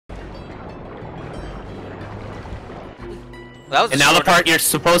That was and now the part you're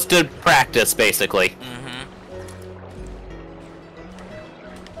supposed to practice, basically. Mm-hmm.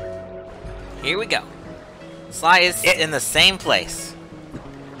 Here we go. Sly is in the same place.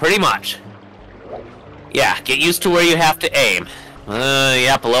 Pretty much. Yeah, get used to where you have to aim.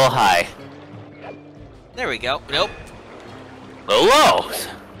 Yep, a little high. There we go. Nope. A little low.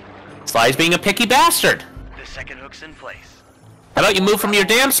 Sly's being a picky bastard. The second hook's in place. How about you move from your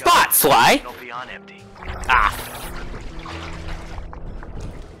damn spot, Sly? It'll be on empty. Ah.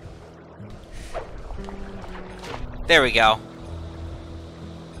 There we go.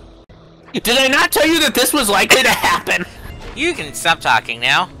 Did I not tell you that this was likely to happen? You can stop talking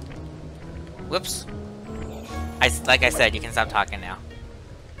now. Whoops. Like I said, you can stop talking now.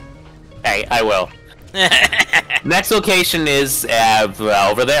 Hey, I will. Next location is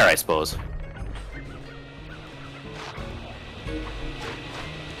over there, I suppose.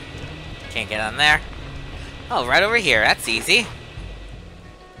 Can't get on there. Oh, right over here. That's easy.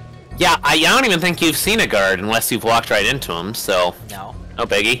 Yeah, I don't even think you've seen a guard unless you've walked right into him, so... No. No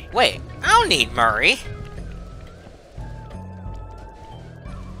biggie. Wait, I don't need Murray.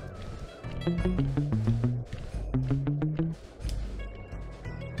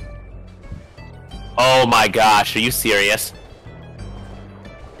 Oh my gosh, are you serious?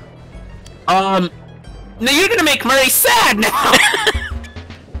 No, you're gonna make Murray sad now!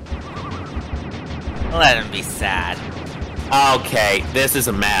 Let him be sad. Okay, this is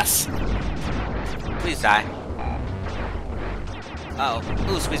a mess. Please die. Oh,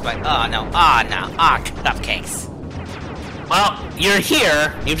 ooh, squeeze by. Oh no, oh no, oh, cupcakes. Well, you're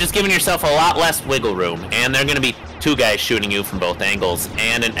here, you've just given yourself a lot less wiggle room, and there are gonna be two guys shooting you from both angles,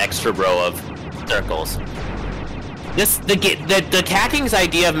 and an extra row of circles. The Cacking's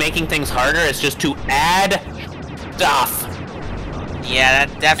idea of making things harder is just to add stuff. Yeah,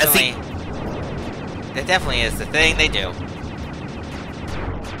 that definitely is the thing they do.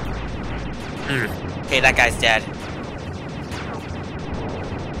 Okay, that guy's dead.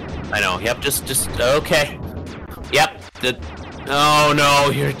 I know, yep, just, okay. Yep, oh no,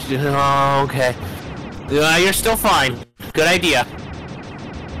 you're, oh, okay. You're still fine. Good idea.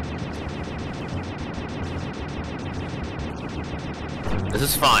 This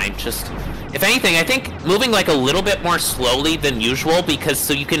is fine, just, if anything, I think moving like a little bit more slowly than usual, because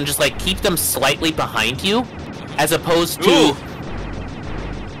so you can just like keep them slightly behind you, as opposed to,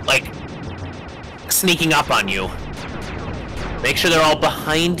 like, sneaking up on you. Make sure they're all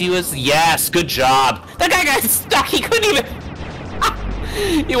behind you as, yes, good job. That guy got stuck, he couldn't even,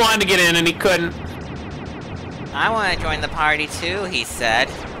 he wanted to get in and he couldn't. I want to join the party too, he said.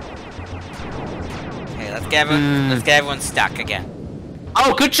 Okay, let's get everyone stuck again.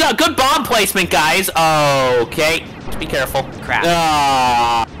 Oh, good job, good bomb placement, guys. Okay, just be careful. Crap.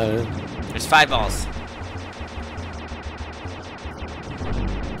 There's 5 balls.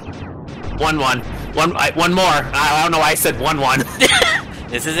 1-1. One more. I don't know why I said 1-1.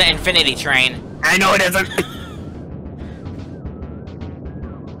 This is an infinity train. I know it isn't.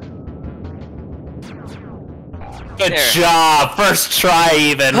 Good job. First try,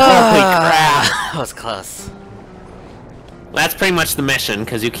 even. Holy crap. That was close. That's pretty much the mission,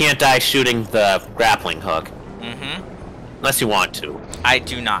 because you can't die shooting the grappling hook. Mm-hmm. Unless you want to. I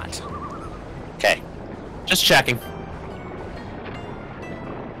do not. Okay. Just checking.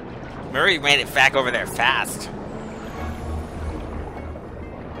 Murray made it back over there fast.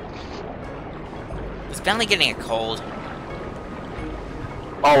 Is Bentley getting a cold?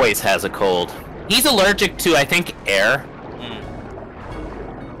 Always has a cold. He's allergic to, I think, air.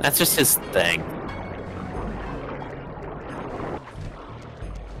 That's just his thing.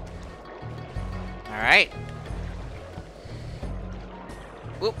 Alright.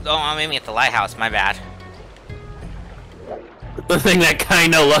 Oop, oh, I'm aiming at the lighthouse, my bad. The thing that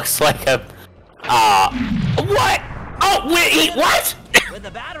kinda looks like a... what? Oh, wait, what? With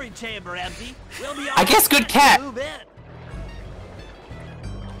the battery chamber empty, we'll be I guess good cat. move in.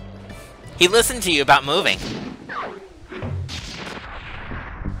 He listened to you about moving.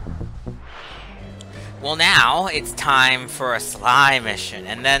 Well, now it's time for a Sly mission,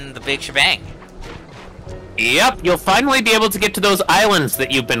 and then the big shebang. Yep, you'll finally be able to get to those islands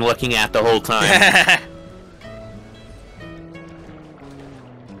that you've been looking at the whole time.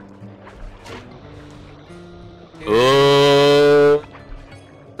 Ooh.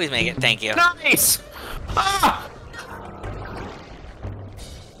 Please make it, thank you. Nice! Ah!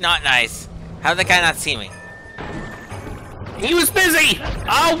 Not nice. How did the guy not see me? He was busy!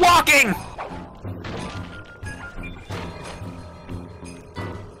 Walking!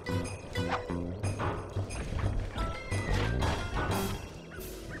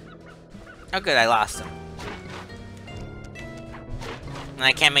 Oh good, I lost him. And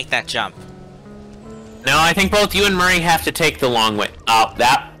I can't make that jump. No, I think both you and Murray have to take the long way. Oh,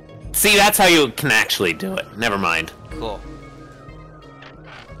 that... See, that's how you can actually do it. Never mind. Cool.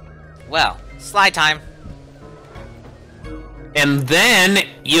 Well, slide time. And then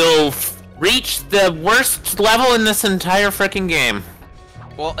you'll reach the worst level in this entire frickin' game.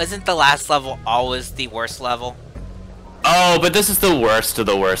 Well, isn't the last level always the worst level? Oh, but this is the worst of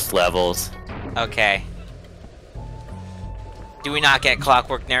the worst levels. Okay. Do we not get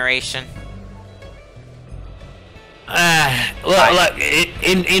clockwork narration? Look,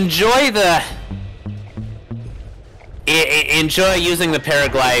 enjoy the... enjoy using the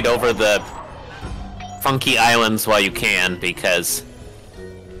paraglide over the funky islands while you can, because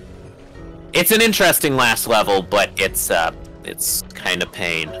it's an interesting last level, but it's kind of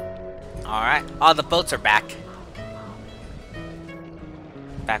pain. Alright. All the boats are back.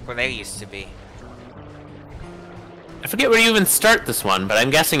 Back where they used to be. I forget where you even start this one, but I'm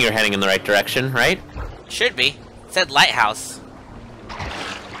guessing you're heading in the right direction, right? Should be. It said lighthouse.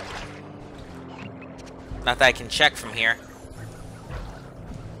 Not that I can check from here.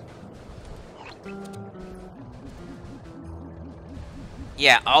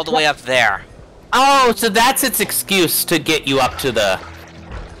 Yeah, all the way up there. Oh, so that's its excuse to get you up to the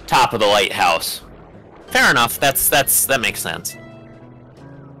top of the lighthouse. Fair enough. That makes sense.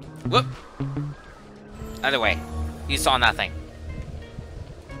 Whoop. Other way. You saw nothing.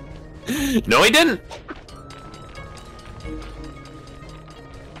 No, he didn't.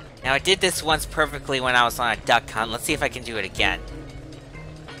 Now, I did this once perfectly when I was on a duck hunt. Let's see if I can do it again.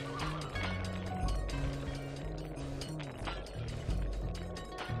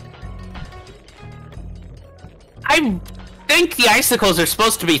 I think the icicles are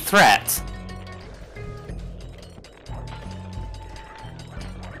supposed to be threats.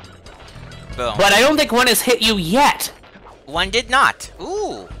 Boom. But I don't think one has hit you yet. One did not.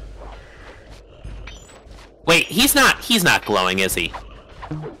 Ooh. Wait, he's not glowing, is he?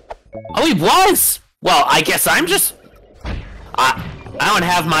 Oh, he was! Well, I guess I'm just... I don't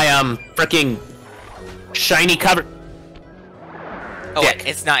have my, fricking shiny cover... Oh, Dick. wait,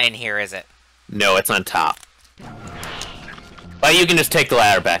 it's not in here, is it? No, it's on top. But you can just take the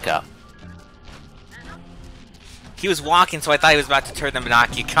ladder back up. He was walking, so I thought he was about to turn the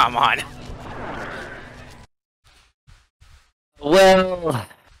monocular. Come on. Well...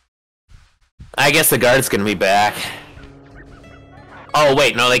 I guess the guard's gonna be back. Oh,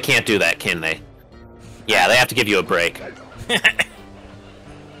 wait, no, they can't do that, can they? Yeah, they have to give you a break.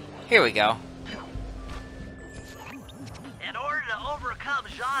 Here we go. In order to overcome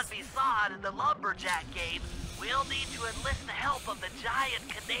Jean Bison in the lumberjack game, we'll need to enlist the help of the giant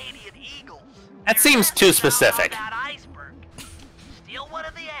Canadian eagles. That seems too specific. That iceberg. Steal one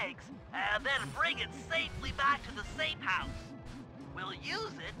of the eggs, and then bring it safely back to the safe house. We'll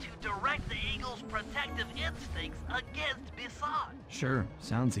use it to direct the eagle's protective instincts against Bison. Sure,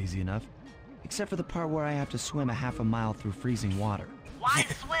 sounds easy enough. Except for the part where I have to swim a half a mile through freezing water. Why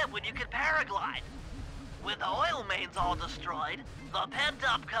swim when you can paraglide? With the oil mains all destroyed, the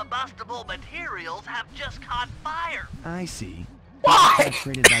pent-up combustible materials have just caught fire. I see. Why?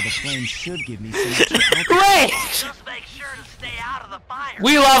 Created by the flames should give me some extra alcohol. Great! Just make sure to stay out of the fire.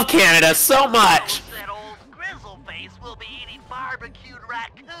 We love Canada so much! That old Grizzleface will be eating barbecued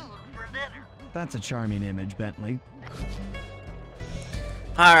raccoon for dinner. That's a charming image, Bentley.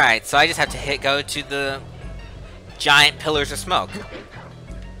 Alright, so I just have to go to the giant pillars of smoke.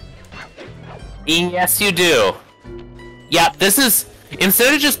 Yes, you do. Yep, this is...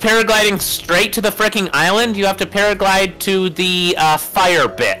 Instead of just paragliding straight to the fricking island, you have to paraglide to the, fire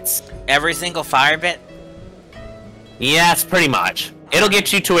bits. Every single fire bit? Yes, pretty much. It'll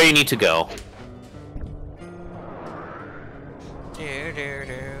get you to where you need to go.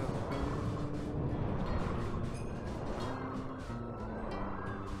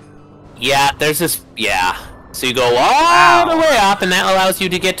 Yeah, there's this... Yeah. So you go all the way up, and that allows you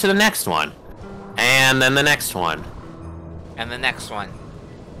to get to the next one. And then the next one. And the next one.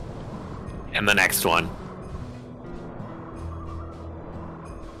 And the next one.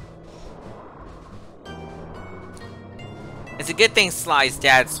 It's a good thing Sly's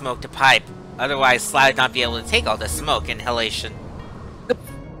dad smoked a pipe. Otherwise, Sly would not be able to take all the smoke inhalation.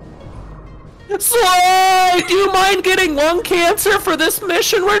 Sly! Do you mind getting lung cancer for this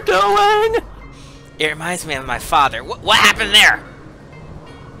mission we're doing? It reminds me of my father. What happened there?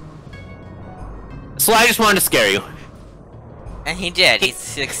 Sly just wanted to scare you. And he did. He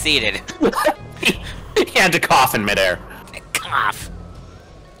succeeded. He had to cough in midair. Cough.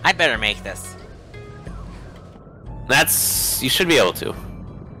 I better make this. That's... You should be able to.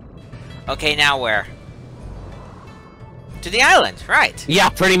 Okay, now where? To the island, right. Yeah,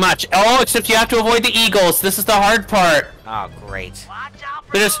 pretty much. Oh, except you have to avoid the eagles. This is the hard part. Oh, great. Watch out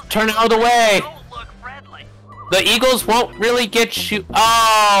for They just those turn eagles. out of the way. Don't look friendly. The eagles won't really get you.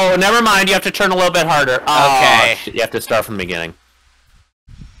 Oh, never mind. You have to turn a little bit harder. Oh, Okay. shit, you have to start from the beginning.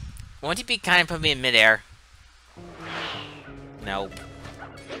 Won't you be kind and put me in midair? Nope.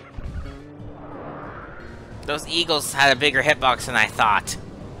 Those eagles had a bigger hitbox than I thought.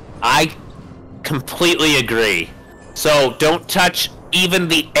 I completely agree. So don't touch even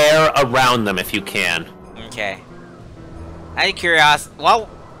the air around them if you can. Okay. Out of curiosity, well,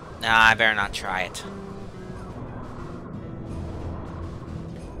 nah, I better not try it.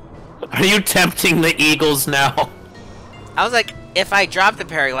 Are you tempting the eagles now? I was like, if I drop the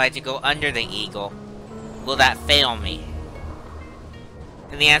paraglide to go under the eagle, will that fail me?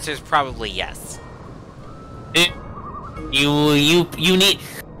 And the answer is probably yes. You need...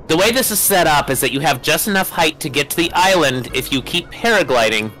 The way this is set up is that you have just enough height to get to the island if you keep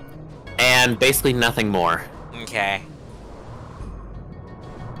paragliding, and basically nothing more. Okay.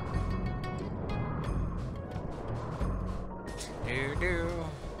 Do-do.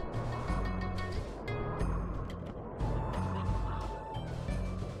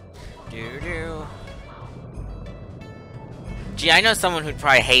 Do-do. Gee, I know someone who'd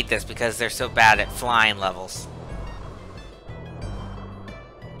probably hate this because they're so bad at flying levels.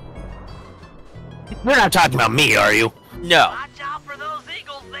 You're not talking about me, are you? No. Watch out for those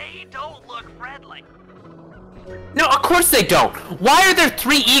eagles. They don't look friendly. No, of course they don't. Why are there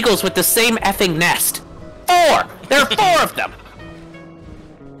 3 eagles with the same effing nest? 4! There are 4 of them!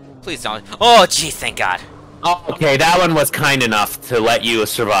 Please don't. Oh, gee, thank God. Oh, okay, that one was kind enough to let you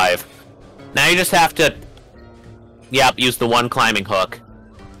survive. Now you just have to... Yep, use the one climbing hook.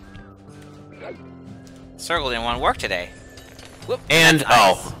 Circle didn't want to work today. Whoop, And, that's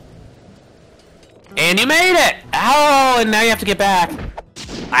nice. oh. And you made it! Oh, and now you have to get back.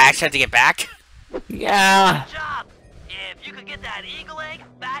 I actually have to get back? Yeah. Good job. If you could get that eagle egg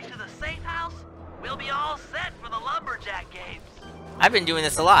back to the safe house, we'll be all set for the lumberjack games. I've been doing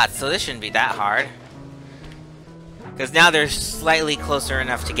this a lot, so this shouldn't be that hard. Because now they're slightly closer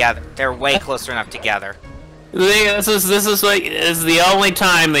enough together. They're way closer enough together. This is like this is the only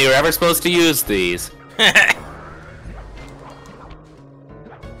time that you're ever supposed to use these.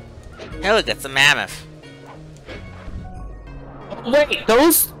 Hey, look, it's a mammoth. Wait,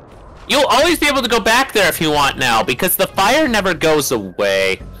 those... You'll always be able to go back there if you want now, because the fire never goes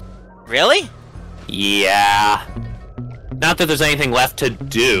away. Really? Yeah. Not that there's anything left to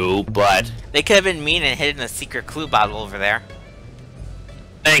do, but... They could have been mean and hidden a secret clue bottle over there.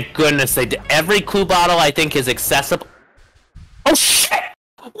 Thank goodness they did. Every clue bottle, I think, is accessible. Oh, shit!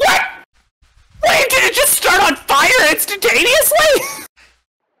 What? Wait, did it just start on fire instantaneously?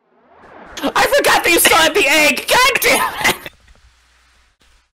 I forgot that you still had the egg! God damn it!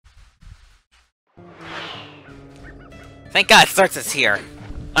 Thank God it starts us here.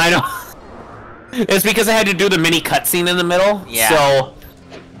 I know. It's because I had to do the mini cutscene in the middle, Yeah. so...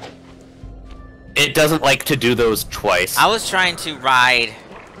 It doesn't like to do those twice. I was trying to ride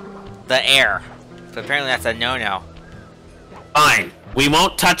the air, but apparently that's a no-no. Fine. We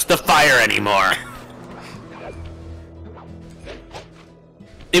won't touch the fire anymore.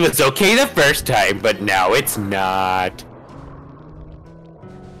 It was okay the first time, but now it's not.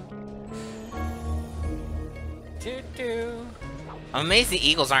 I'm amazed the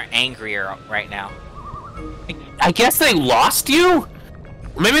eagles aren't angrier right now. I guess they lost you?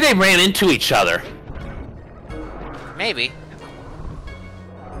 Maybe they ran into each other. Maybe.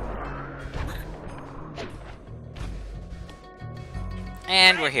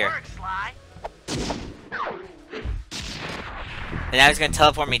 And we're here. Great work, Sly. And now he's gonna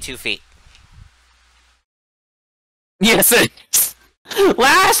teleport me 2 feet. Yes, it is.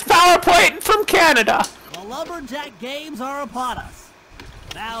 Last PowerPoint from Canada. The Lumberjack Games are upon us.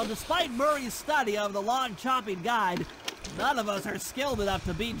 Now, despite Murray's study of the log chopping guide, none of us are skilled enough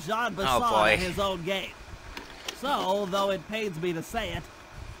to beat Jean boy. Basson in his own game. So, though it pains me to say it,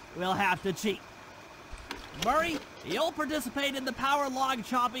 we'll have to cheat. Murray, you'll participate in the power log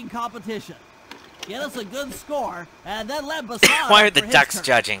chopping competition. Get us a good score, and then let Basson Why are up the for his ducks turn.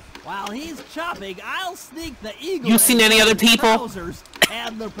 judging? While he's chopping, I'll sneak the eagle. You seen any other people? Trousers,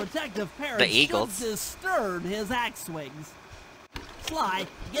 and the protective parents The eagles. should disturb his axe swings. Sly,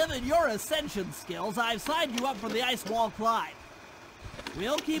 given your ascension skills, I've signed you up for the ice wall climb.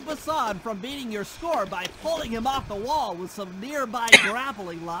 We'll keep Basson from beating your score by pulling him off the wall with some nearby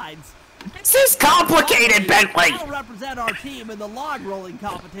grappling lines. This is complicated, Bentley. I'll represent our team in the log rolling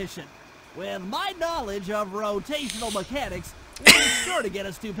competition. With my knowledge of rotational mechanics, we're sure to get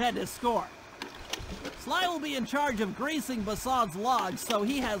a stupendous score. Sly will be in charge of greasing Bassan's logs, so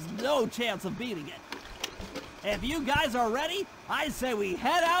he has no chance of beating it. If you guys are ready, I say we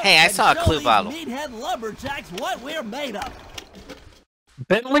head out Hey, I and saw a show clue these bottle. meathead lumberjacks what we're made of.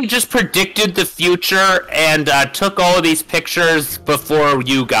 Bentley just predicted the future and took all of these pictures before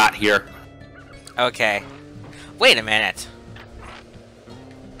you got here. Okay. Wait a minute.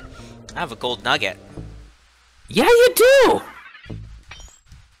 I have a gold nugget. Yeah, you do!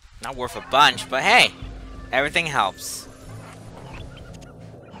 Not worth a bunch, but hey, everything helps.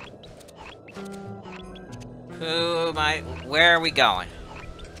 Where are we going?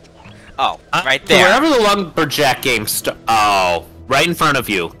 Oh, right there. Wherever the lumberjack game oh, right in front of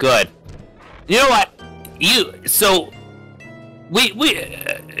you. Good. You know what?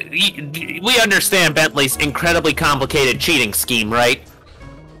 We understand Bentley's incredibly complicated cheating scheme, right?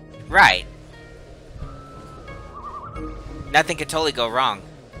 Right. Nothing could totally go wrong.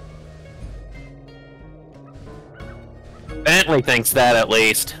 Bentley thinks that, at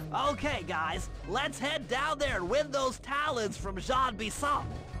least. Okay, guys, let's head down there and win those talons from Jean Bison.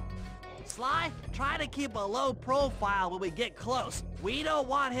 Sly, try to keep a low profile when we get close. We don't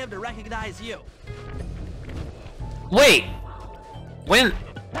want him to recognize you. Wait! When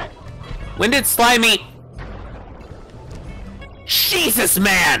did Sly meet... Jesus,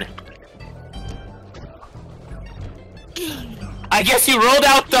 man! I guess you rolled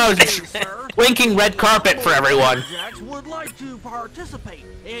out the blinking red carpet for everyone. Lumberjacks would like to participate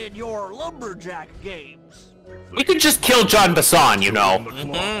in your lumberjack games. We could just kill John Basson, you know.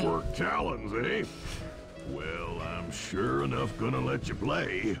 Clockwork talons, eh? Well, I'm sure enough gonna let you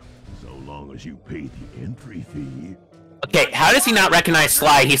play, so long as you pay the entry fee. Okay, how does he not recognize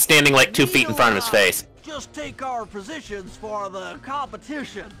Sly? He's standing like 2 feet in front of his face. Just take our positions for the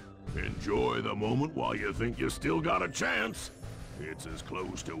competition. Enjoy the moment while you think you still got a chance. It's as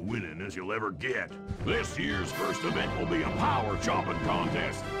close to winning as you'll ever get. This year's first event will be a power chopping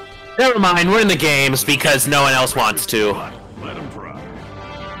contest. Never mind, we're in the games because no one else wants to. But let them try.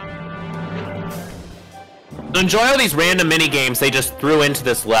 So enjoy all these random mini games they just threw into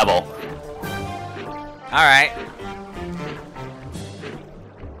this level. Alright.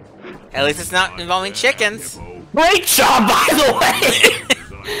 At least it's not involving chickens. Great job, by the way!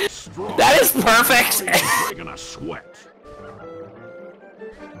 That is perfect! Breaking a sweat.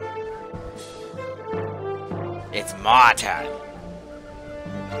 It's my time.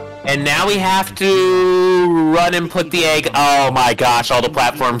 And now we have to run and put the egg. Oh my gosh, all the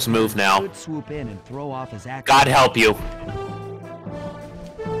platforms move now. Could swoop in and throw off his axe. God help you.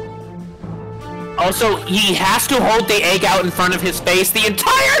 Also, he has to hold the egg out in front of his face the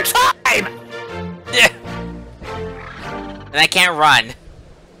entire time! And I can't run.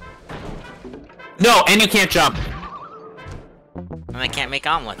 No, and you can't jump. And I can't make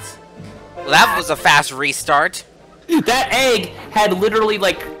omelets. Well, that was a fast restart. That egg had literally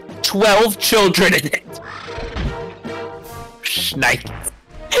like 12 children in it. Schneid.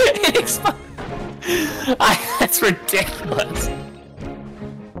 That's ridiculous.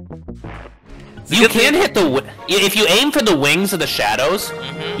 You can hit the... If you aim for the wings of the shadows,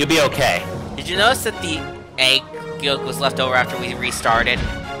 you'll be okay. Did you notice that the egg yolk was left over after we restarted?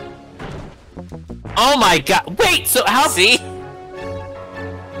 Oh my god. Wait, so how... See?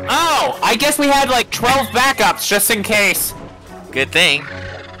 Oh, I guess we had like 12 backups just in case. Good thing.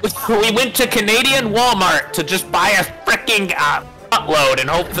 We went to Canadian Walmart to just buy a freaking buttload and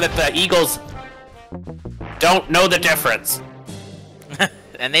hope that the Eagles don't know the difference.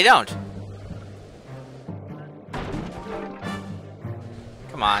 And they don't.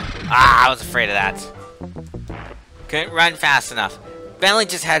 Come on. Ah, I was afraid of that. Couldn't run fast enough. Bentley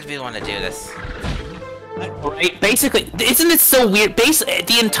just had to be the one to do this. Right? Basically, isn't it so weird?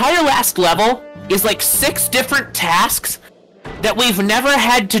 The entire last level is like 6 different tasks that we've never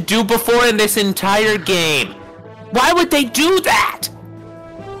had to do before in this entire game. Why would they do that?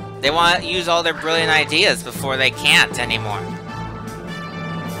 They want to use all their brilliant ideas before they can't anymore.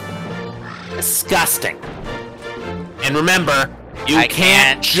 Disgusting. And remember, you I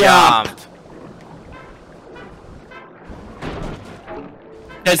can't jump.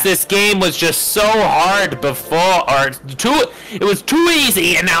 Because this game was just so hard before, it was too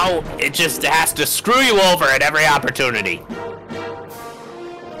easy, and now it just has to screw you over at every opportunity.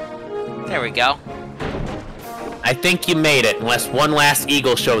 There we go. I think you made it, unless one last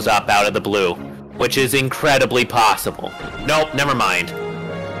eagle shows up out of the blue, which is incredibly possible. Nope, never mind.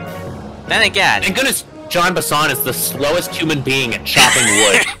 Then again. Thank goodness John Basson is the slowest human being at chopping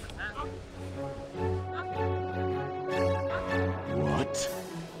wood. What?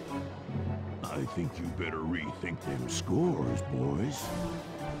 I think you better rethink them scores, boys.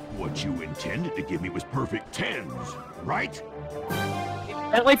 what you intended to give me was perfect 10s, right?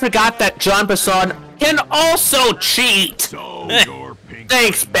 Bentley forgot that John Bison can also cheat! So your pink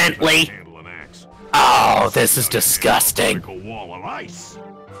Thanks, Bentley. handle an axe. Oh, this is disgusting. Like a wall of ice.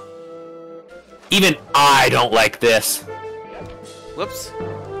 Even I don't like this. Whoops.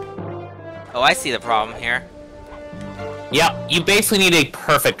 Oh, I see the problem here. Yep, you basically need a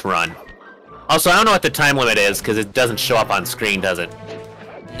perfect run. Also, I don't know what the time limit is, because it doesn't show up on screen, does it?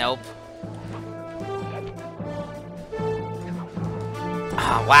 Nope.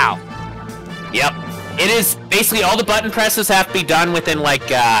 Ah, wow. Yep. It is basically all the button presses have to be done within like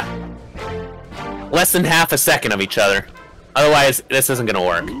less than half a second of each other. Otherwise, this isn't gonna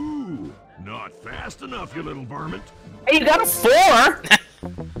work. Ooh, not fast enough, you little varmint. Hey, you got a 4!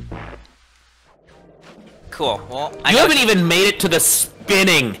 Cool. Well, You haven't even made it to the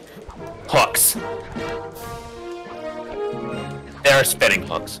spinning hooks. There are spinning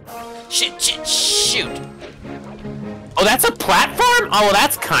hooks. Shoot. Oh, that's a platform? Oh, well,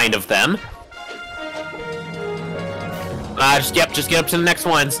 that's kind of them. Just get up to the next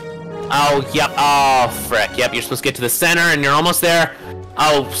ones. Oh, yep. Oh, frick. Yep, you're supposed to get to the center, and you're almost there.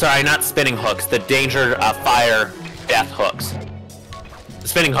 Oh, sorry, not spinning hooks. The danger, fire, death hooks. The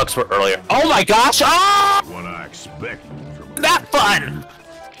spinning hooks were earlier. Oh my gosh! Oh! What I expected from That fun!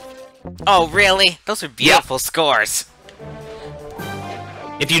 Oh, really? Those are beautiful scores.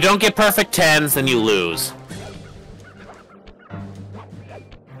 If you don't get perfect 10s, then you lose.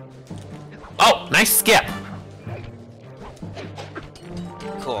 Oh, nice skip.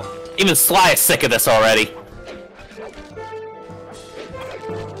 Cool. Even Sly is sick of this already.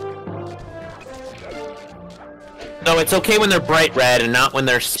 No, it's okay when they're bright red and not when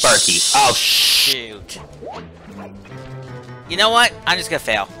they're sparky. Oh, Shoot. You know what? I'm just gonna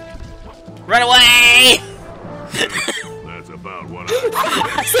fail. Run away! That's about what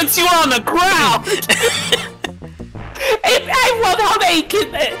I Since you were on the ground! I love how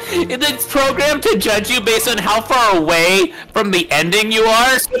it's programmed to judge you based on how far away from the ending you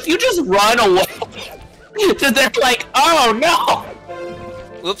are. So if you just run away, they're like, oh no!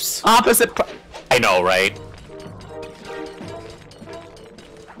 Whoops. Opposite. I know, right?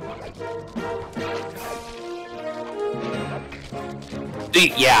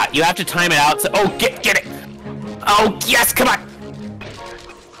 Yeah, you have to time it out. So, oh, get it! Oh, yes, come on!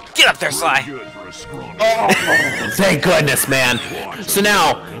 Get up there, Sly. good for a scrawny. Oh, thank goodness, man. So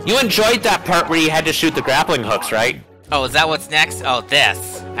now, you enjoyed that part where you had to shoot the grappling hooks, right? Oh, is that what's next? Oh,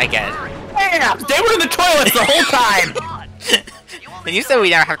 this. I get it. Damn! They were in the toilets the whole time! And you said we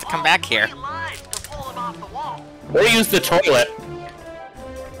never have to come back here. Or use the toilet.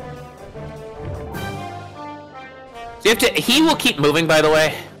 So you have to. He will keep moving, by the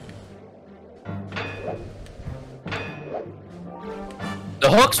way.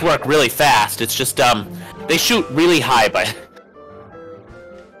 The hooks work really fast. It's just they shoot really high, but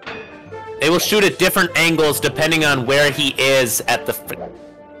they will shoot at different angles depending on where he is at the.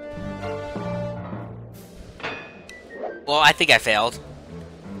 Well, I think I failed.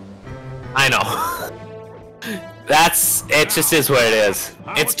 I know. It just is what it is.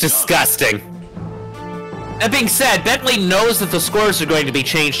 It's disgusting. That being said, Bentley knows that the scores are going to be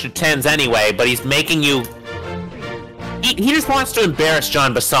changed to 10s anyway, but he's making you... He just wants to embarrass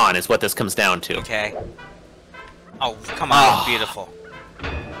John Bison, is what this comes down to. Okay. Oh, come on. Beautiful.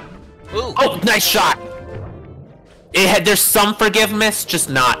 Ooh. Oh, nice shot! There's some forgiveness,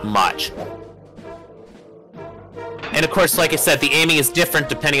 just not much. And of course, like I said, the aiming is different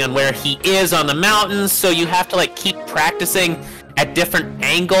depending on where he is on the mountains, so you have to like keep practicing at different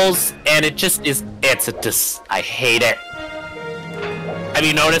angles, and it just is, I hate it. Have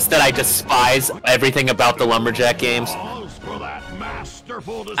you noticed that I despise everything about the Lumberjack games? Pause for that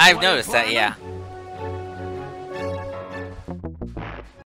masterful display I've of noticed that, yeah. craft.